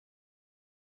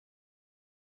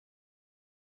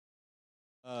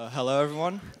Hello,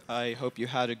 everyone. I hope you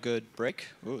had a good break.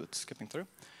 Ooh, it's skipping through.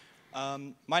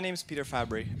 My name is Pieter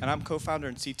Fabry, and I'm co-founder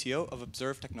and CTO of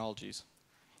Observe Technologies.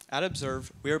 At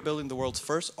Observe, we are building the world's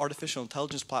first artificial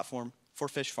intelligence platform for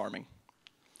fish farming.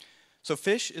 So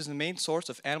fish is the main source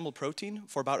of animal protein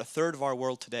for about a third of our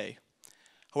world today.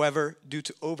 However, due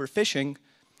to overfishing,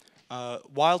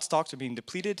 wild stocks are being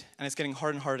depleted, and it's getting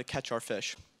harder and harder to catch our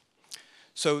fish.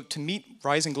 So to meet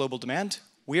rising global demand,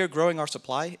 we are growing our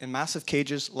supply in massive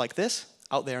cages like this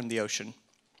out there in the ocean.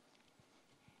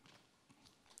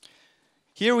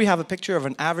 Here we have a picture of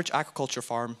an average aquaculture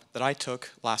farm that I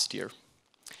took last year.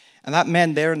 And that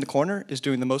man there in the corner is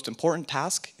doing the most important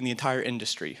task in the entire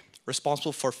industry,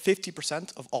 responsible for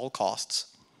 50% of all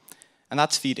costs. And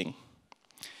that's feeding.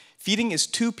 Feeding is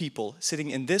 2 people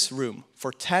sitting in this room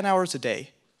for 10 hours a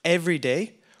day, every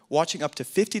day, watching up to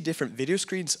 50 different video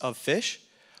screens of fish,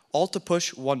 all to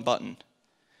push one button.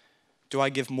 Do I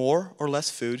give more or less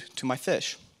food to my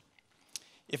fish?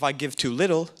 If I give too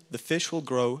little, the fish will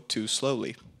grow too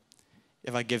slowly.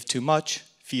 If I give too much,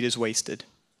 feed is wasted.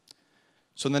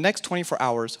 So in the next 24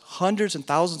 hours, hundreds and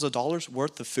thousands of dollars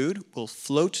worth of food will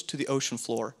float to the ocean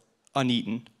floor,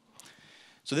 uneaten.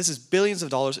 So this is billions of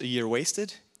dollars a year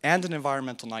wasted and an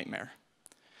environmental nightmare.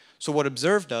 So what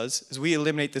Observe does is we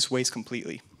eliminate this waste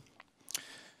completely.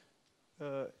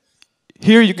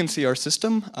 Here you can see our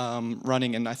system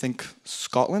running in, I think,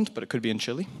 Scotland, but it could be in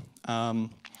Chile.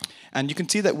 And you can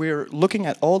see that we're looking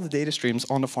at all the data streams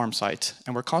on the farm site,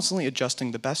 and we're constantly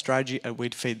adjusting the best strategy and way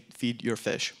to feed your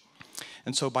fish.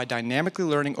 And so by dynamically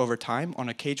learning over time on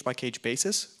a cage-by-cage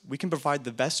basis, we can provide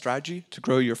the best strategy to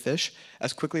grow your fish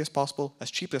as quickly as possible, as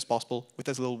cheaply as possible, with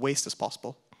as little waste as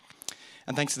possible.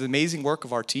 And thanks to the amazing work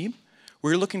of our team,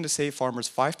 we're looking to save farmers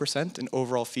 5% in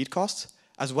overall feed costs,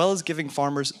 as well as giving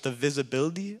farmers the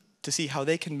visibility to see how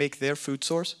they can make their food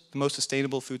source the most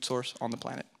sustainable food source on the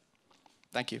planet.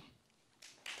 Thank you.